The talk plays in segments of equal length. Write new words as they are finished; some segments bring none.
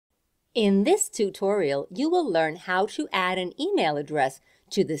In this tutorial, you will learn how to add an email address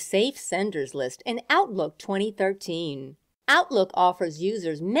to the Safe Senders list in Outlook 2013. Outlook offers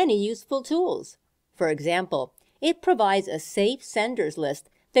users many useful tools. For example, it provides a Safe Senders list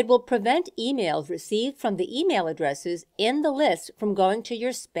that will prevent emails received from the email addresses in the list from going to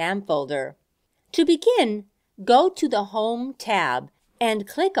your spam folder. To begin, go to the Home tab and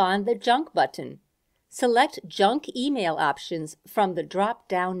click on the Junk button. Select Junk Email Options from the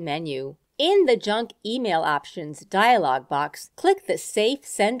drop-down menu. In the Junk Email Options dialog box, click the Safe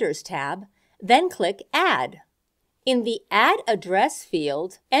Senders tab, then click Add. In the Add Address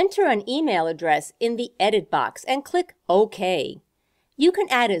field, enter an email address in the Edit box and click OK. You can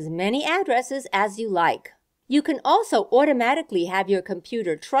add as many addresses as you like. You can also automatically have your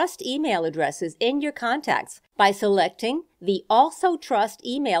computer trust email addresses in your contacts by selecting the Also Trust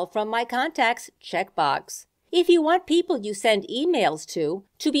Email from My Contacts checkbox. If you want people you send emails to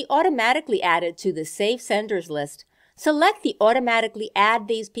be automatically added to the Safe Senders list, select the Automatically Add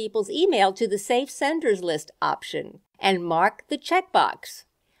These People's Email to the Safe Senders list option and mark the checkbox.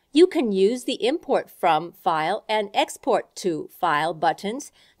 You can use the Import From File and Export to File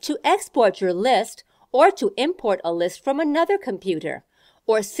buttons to export your list or to import a list from another computer,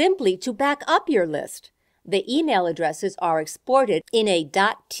 or simply to back up your list. The email addresses are exported in a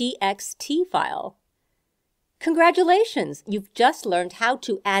 .txt file. Congratulations! You've just learned how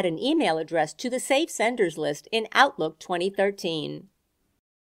to add an email address to the Safe Senders list in Outlook 2013.